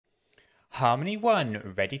Harmony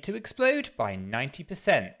 1 ready to explode by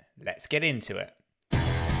 90%. Let's get into it.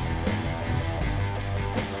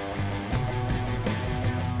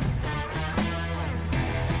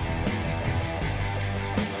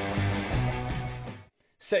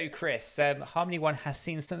 So Chris, Harmony 1 has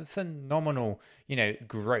seen some phenomenal,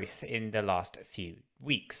 growth in the last few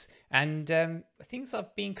weeks, and things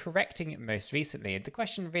have been correcting most recently. And the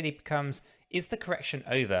question really becomes, is the correction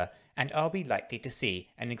over, and are we likely to see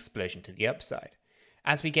an explosion to the upside?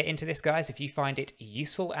 As we get into this, guys, if you find it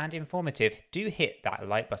useful and informative, do hit that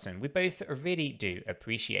like button. We both really do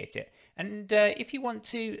appreciate it. And if you want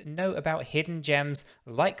to know about hidden gems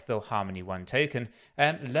like the Harmony 1 token,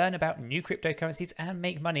 learn about new cryptocurrencies and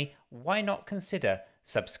make money, why not consider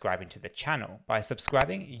subscribing to the channel? By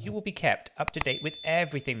subscribing, you will be kept up to date with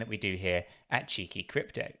everything that we do here at Cheeky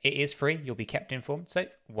Crypto. It is free, you'll be kept informed, so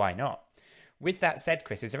why not? With that said,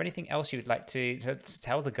 Chris, is there anything else you would like to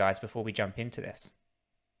tell the guys before we jump into this?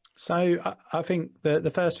 So I think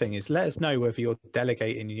the first thing is, let us know whether you're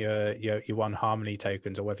delegating your One Harmony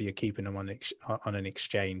tokens or whether you're keeping them on an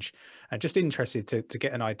exchange. And just interested to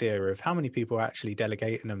get an idea of how many people are actually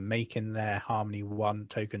delegating and making their Harmony One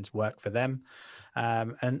tokens work for them,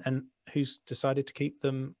 and who's decided to keep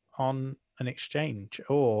them on an exchange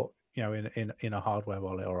or in a hardware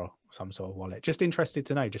wallet or some sort of wallet. Just interested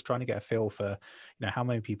to know, just trying to get a feel for how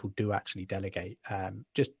many people do actually delegate.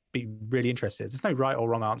 Just be really interested. There's no right or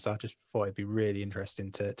wrong answer. I just thought it'd be really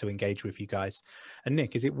interesting to engage with you guys. And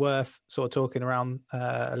Nick, is it worth sort of talking around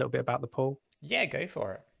a little bit about the pool? Yeah, go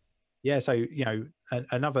for it. Yeah, so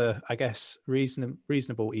another, I guess,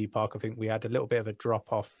 reasonable epoch. I think we had a little bit of a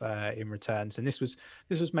drop off in returns, and this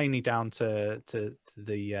was mainly down to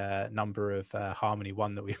the number of Harmony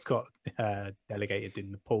 1 that we've got delegated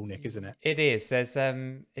in the pool, Nick, isn't it? It is. There's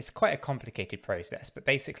it's quite a complicated process, but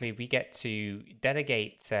basically we get to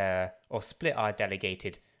delegate or split our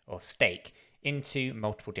delegated or stake into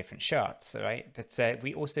multiple different shards, right? But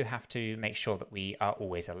we also have to make sure that we are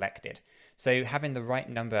always elected. So having the right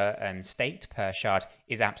number staked per shard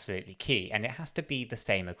is absolutely key, and it has to be the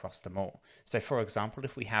same across them all. So for example,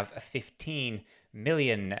 if we have a 15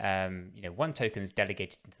 million one tokens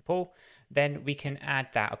delegated into the pool, then we can add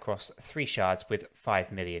that across 3 shards with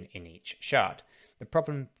 5 million in each shard. The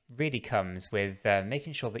problem really comes with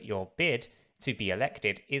making sure that your bid to be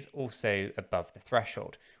elected is also above the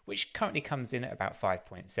threshold, which currently comes in at about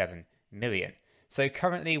 5.7 million. So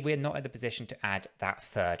currently we're not in the position to add that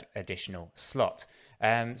third additional slot.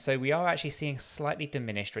 So we are actually seeing slightly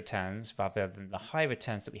diminished returns rather than the high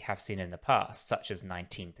returns that we have seen in the past, such as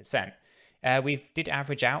 19%. We did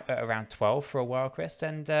average out at around 12 for a while, Chris,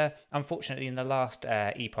 and unfortunately in the last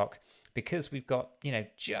epoch, because we've got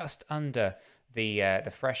just under the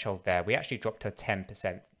threshold there, we actually dropped to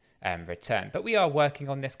 10% return. But we are working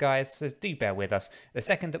on this, guys, so do bear with us. The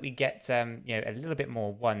second that we get a little bit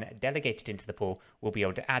more one delegated into the pool, we'll be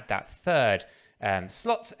able to add that third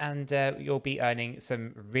slot, and you'll be earning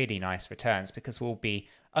some really nice returns because we'll be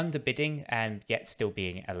underbidding and yet still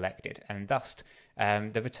being elected, and thus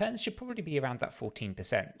the returns should probably be around that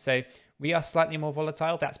 14%. So we are slightly more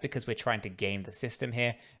volatile. That's because we're trying to game the system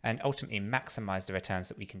here and ultimately maximize the returns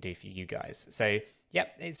that we can do for you guys. So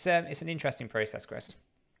yep, it's an interesting process, Chris.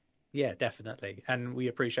 Yeah, definitely. And we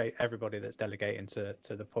appreciate everybody that's delegating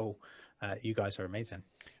to the pool. You guys are amazing.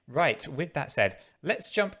 Right. With that said, let's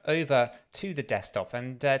jump over to the desktop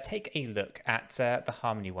and take a look at the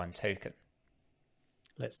Harmony 1 token.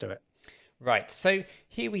 Let's do it. Right. So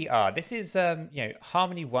here we are. This is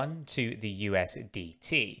Harmony 1 to the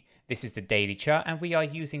USDT. This is the daily chart, and we are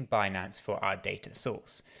using Binance for our data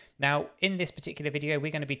source. Now, in this particular video,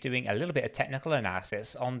 we're going to be doing a little bit of technical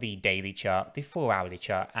analysis on the daily chart, the 4-hourly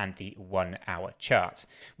chart, and the 1-hour chart.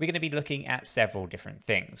 We're going to be looking at several different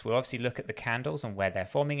things. We'll obviously look at the candles and where they're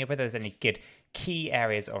forming, and whether there's any good key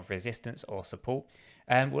areas of resistance or support.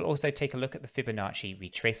 We'll also take a look at the Fibonacci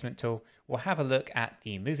retracement tool. We'll have a look at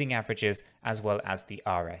the moving averages as well as the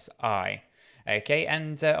RSI. Okay,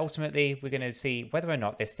 and ultimately we're going to see whether or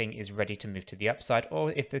not this thing is ready to move to the upside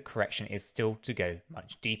or if the correction is still to go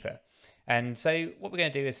much deeper. And so what we're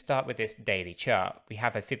going to do is start with this daily chart. We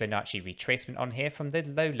have a Fibonacci retracement on here from the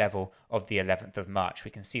low level of the 11th of March.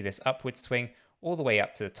 We can see this upward swing all the way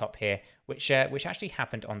up to the top here, which actually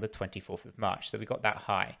happened on the 24th of March. So we got that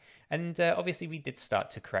high. And obviously we did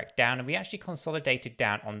start to correct down, and we actually consolidated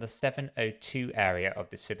down on the 702 area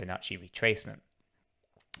of this Fibonacci retracement.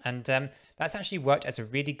 And that's actually worked as a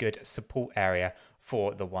really good support area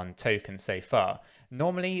for the one token so far.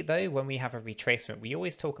 Normally, though, when we have a retracement, we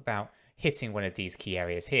always talk about hitting one of these key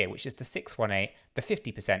areas here, which is the 618, the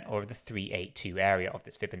 50%, or the 382 area of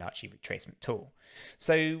this Fibonacci retracement tool.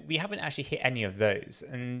 So we haven't actually hit any of those,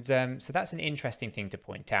 and so that's an interesting thing to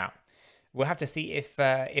point out. We'll have to see if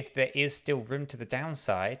there is still room to the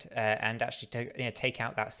downside and actually take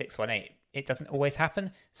out that 618. It doesn't always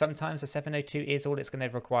happen. Sometimes a 702 is all it's going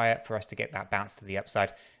to require for us to get that bounce to the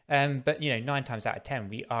upside. But 9 times out of 10,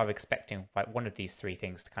 we are expecting one of these three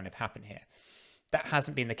things to kind of happen here. That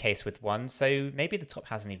hasn't been the case with one, so maybe the top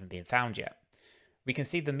hasn't even been found yet. We can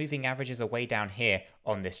see the moving averages are way down here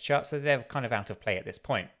on this chart, so they're kind of out of play at this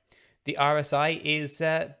point. The RSI is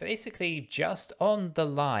basically just on the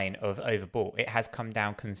line of overbought. It has come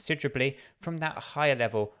down considerably from that higher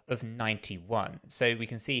level of 91. So we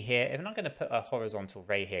can see here, if I'm not going to put a horizontal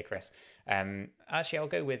ray here, Chris, actually I'll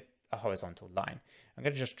go with a horizontal line. I'm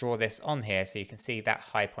going to just draw this on here so you can see that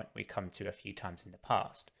high point we come to a few times in the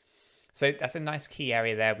past. So that's a nice key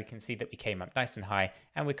area there. We can see that we came up nice and high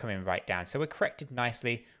and we're coming right down. So we're corrected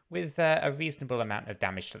nicely with a reasonable amount of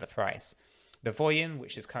damage to the price. The volume,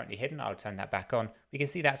 which is currently hidden, I'll turn that back on. We can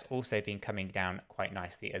see that's also been coming down quite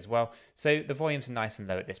nicely as well. So the volume's nice and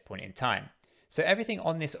low at this point in time. So everything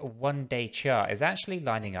on this one-day chart is actually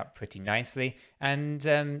lining up pretty nicely and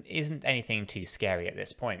isn't anything too scary at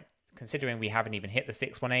this point. Considering we haven't even hit the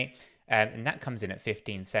 618, and that comes in at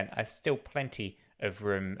 15 cents, there's still plenty of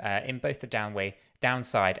room in both the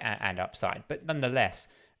downside and upside. But nonetheless,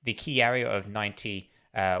 the key area of 90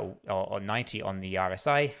 or 90 on the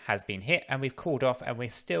RSI has been hit, and we've cooled off, and we're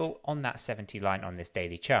still on that 70 line on this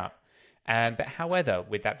daily chart. But however,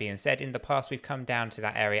 with that being said, in the past we've come down to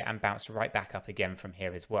that area and bounced right back up again from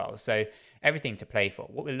here as well. So everything to play for.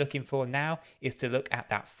 What we're looking for now is to look at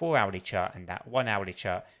that 4-hourly chart and that 1-hourly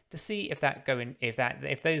chart to see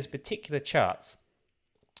if those particular charts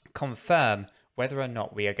confirm whether or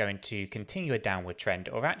not we are going to continue a downward trend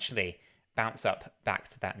or actually bounce up back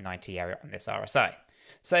to that 90 area on this RSI.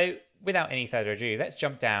 So without any further ado, let's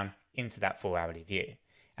jump down into that 4-hourly view.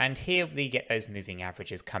 And here we get those moving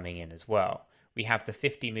averages coming in as well. We have the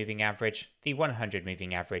 50 moving average, the 100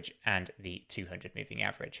 moving average, and the 200 moving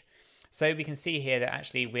average. So we can see here that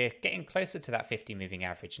actually we're getting closer to that 50 moving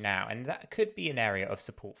average now, and that could be an area of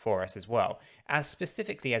support for us as well, as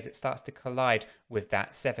specifically as it starts to collide with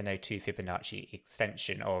that 702 Fibonacci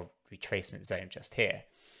extension or retracement zone just here.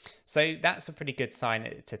 So that's a pretty good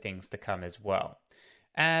sign to things to come as well.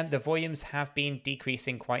 And the volumes have been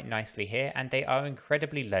decreasing quite nicely here, and they are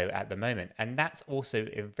incredibly low at the moment. And that's also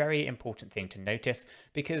a very important thing to notice,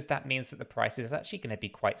 because that means that the price is actually going to be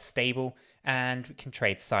quite stable and we can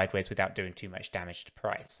trade sideways without doing too much damage to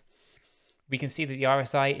price. We can see that the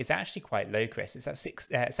RSI is actually quite low, Chris.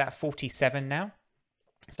 It's at 47 now.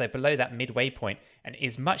 So below that midway point, and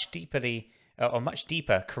is much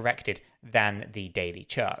deeper corrected than the daily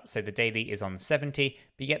chart. So the daily is on 70,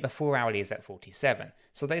 but yet the 4-hourly is at 47.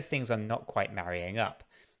 So those things are not quite marrying up.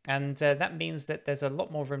 And that means that there's a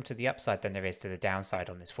lot more room to the upside than there is to the downside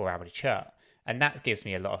on this 4-hourly chart. And that gives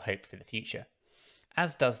me a lot of hope for the future,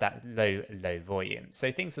 as does that low volume.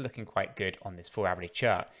 So things are looking quite good on this 4-hourly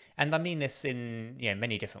chart. And I mean this in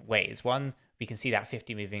many different ways. One, we can see that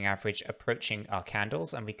 50 moving average approaching our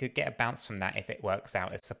candles, and we could get a bounce from that if it works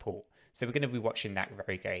out as support. So we're going to be watching that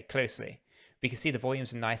very, very closely. We can see the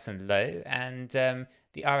volumes are nice and low, and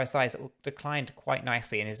the RSI has declined quite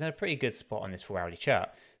nicely and is in a pretty good spot on this 4-hourly chart.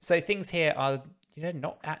 So things here are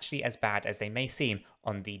not actually as bad as they may seem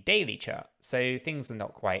on the daily chart. So things are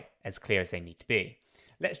not quite as clear as they need to be.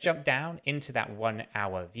 Let's jump down into that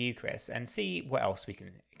 1-hour view, Chris, and see what else we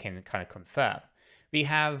can kind of confirm. We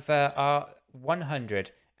have our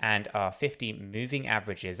 100 and our 50 moving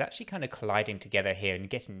averages actually kind of colliding together here and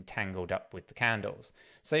getting tangled up with the candles.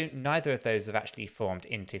 So neither of those have actually formed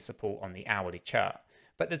into support on the hourly chart.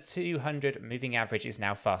 But the 200 moving average is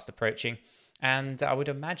now fast approaching, and I would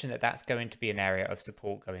imagine that that's going to be an area of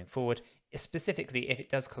support going forward, specifically if it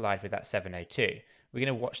does collide with that 702. We're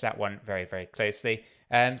going to watch that one very, very closely.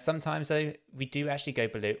 Sometimes, though, we do actually go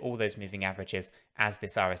below all those moving averages as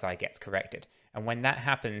this RSI gets corrected. And when that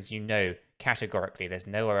happens, categorically there's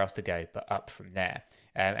nowhere else to go but up from there.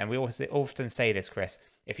 And we also often say this, Chris,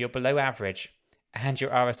 if you're below average and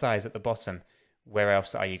your RSI is at the bottom, where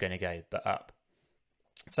else are you going to go but up?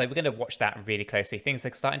 So we're going to watch that really closely. Things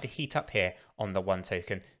are starting to heat up here on the one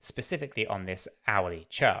token, specifically on this hourly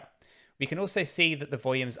chart. We can also see that the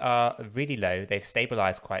volumes are really low. They've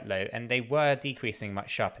stabilized quite low, and they were decreasing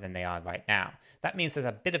much sharper than they are right now. That means there's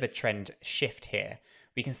a bit of a trend shift here.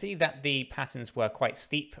 We can see that the patterns were quite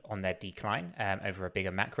steep on their decline over a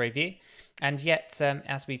bigger macro view. And yet,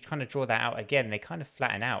 as we kind of draw that out again, they kind of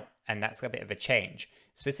flatten out, and that's a bit of a change.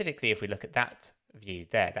 Specifically, if we look at that view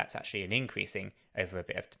there. That's actually an increasing over a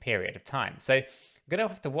bit of period of time. So I'm going to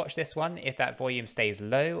have to watch this one if that volume stays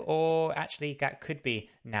low, or actually that could be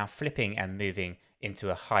now flipping and moving into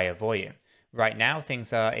a higher volume. Right now,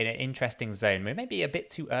 things are in an interesting zone. We may be a bit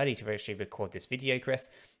too early to actually record this video, Chris,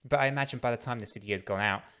 but I imagine by the time this video has gone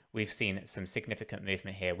out, we've seen some significant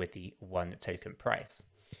movement here with the one token price.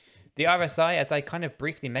 The RSI, as I kind of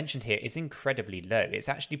briefly mentioned here, is incredibly low. It's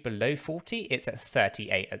actually below 40. It's at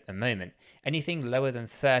 38 at the moment. Anything lower than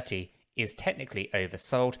 30 is technically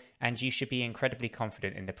oversold, and you should be incredibly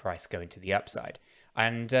confident in the price going to the upside.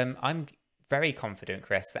 And I'm very confident,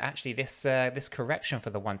 Chris, that actually this correction for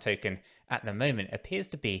the one token at the moment appears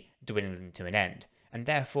to be dwindling to an end, and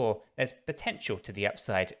therefore there's potential to the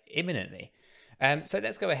upside imminently. So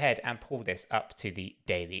let's go ahead and pull this up to the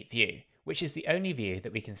daily view, which is the only view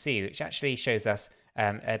that we can see which actually shows us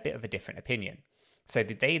a bit of a different opinion. So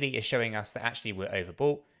the daily is showing us that actually we're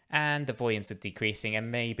overbought and the volumes are decreasing,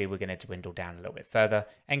 and maybe we're going to dwindle down a little bit further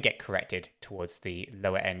and get corrected towards the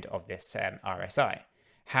lower end of this RSI.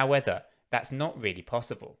 However, that's not really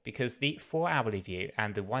possible because the 4-hourly view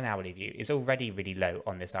and the 1-hourly view is already really low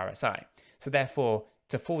on this RSI. So therefore,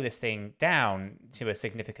 to fall this thing down to a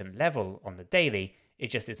significant level on the daily, it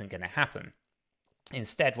just isn't going to happen.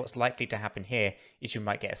 Instead, what's likely to happen here is you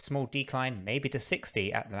might get a small decline, maybe to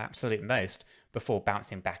 60 at the absolute most, before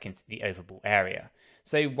bouncing back into the overbought area.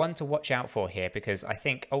 So one to watch out for here, because I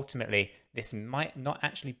think ultimately this might not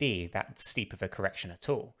actually be that steep of a correction at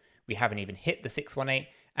all. We haven't even hit the 618,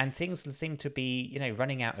 and things seem to be,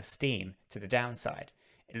 running out of steam to the downside.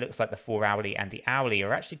 It looks like the 4-hourly and the hourly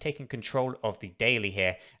are actually taking control of the daily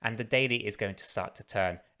here, and the daily is going to start to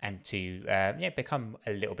turn and to become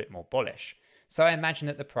a little bit more bullish. So I imagine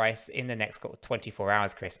that the price in the next 24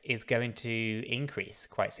 hours, Chris, is going to increase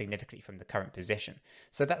quite significantly from the current position.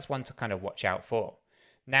 So that's one to kind of watch out for.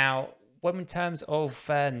 Now, in terms of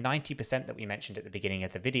 90% that we mentioned at the beginning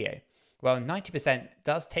of the video, well, 90%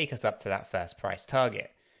 does take us up to that first price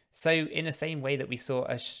target. So in the same way that we saw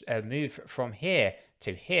a move from here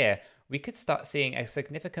to here, we could start seeing a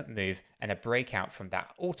significant move and a breakout from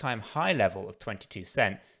that all-time high level of 22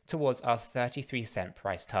 cent towards our 33 cent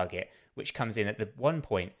price target, which comes in at the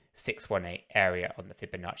 1.618 area on the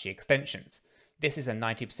Fibonacci extensions. This is a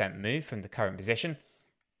 90% move from the current position,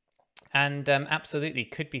 and absolutely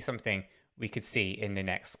could be something we could see in the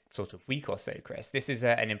next sort of week or so, Chris. This is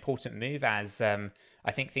an important move, as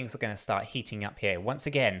I think things are going to start heating up here once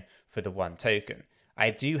again for the one token. I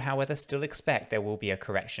do, however, still expect there will be a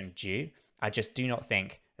correction due. I just do not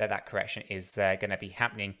think that that correction is going to be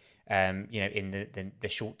happening, in the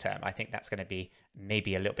short term. I think that's going to be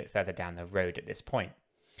maybe a little bit further down the road at this point.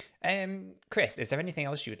 Chris, is there anything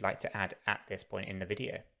else you would like to add at this point in the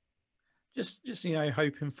video? Just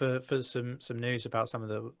hoping for some news about some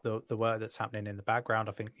of the work that's happening in the background.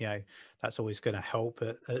 I think that's always going to help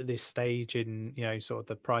at this stage in sort of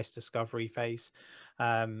the price discovery phase.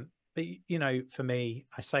 But for me,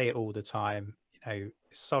 I say it all the time.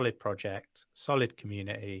 Solid project, solid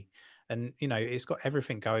community, and it's got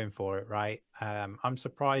everything going for it, right? I'm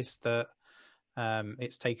surprised that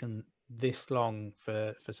it's taken this long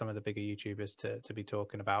for some of the bigger YouTubers to be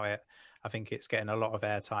talking about it. I think it's getting a lot of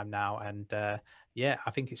airtime now, and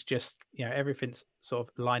I think it's just everything's sort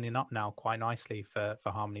of lining up now quite nicely for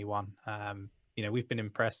Harmony One. We've been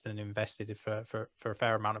impressed and invested for a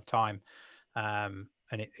fair amount of time, and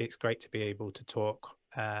it's great to be able to talk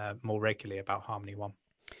more regularly about Harmony One.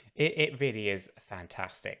 It really is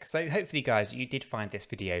fantastic. So hopefully, guys, you did find this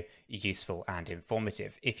video useful and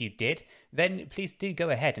informative. If you did, then please do go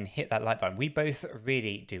ahead and hit that like button. We both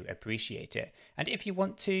really do appreciate it. And if you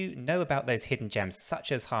want to know about those hidden gems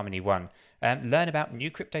such as Harmony One, learn about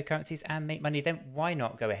new cryptocurrencies and make money, then why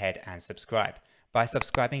not go ahead and subscribe? By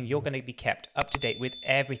subscribing, you're going to be kept up to date with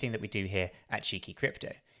everything that we do here at Cheeky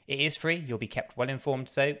Crypto. It is free, you'll be kept well informed,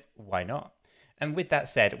 so why not? And with that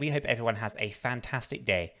said, we hope everyone has a fantastic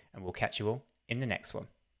day, and we'll catch you all in the next one.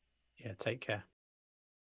 Yeah, take care.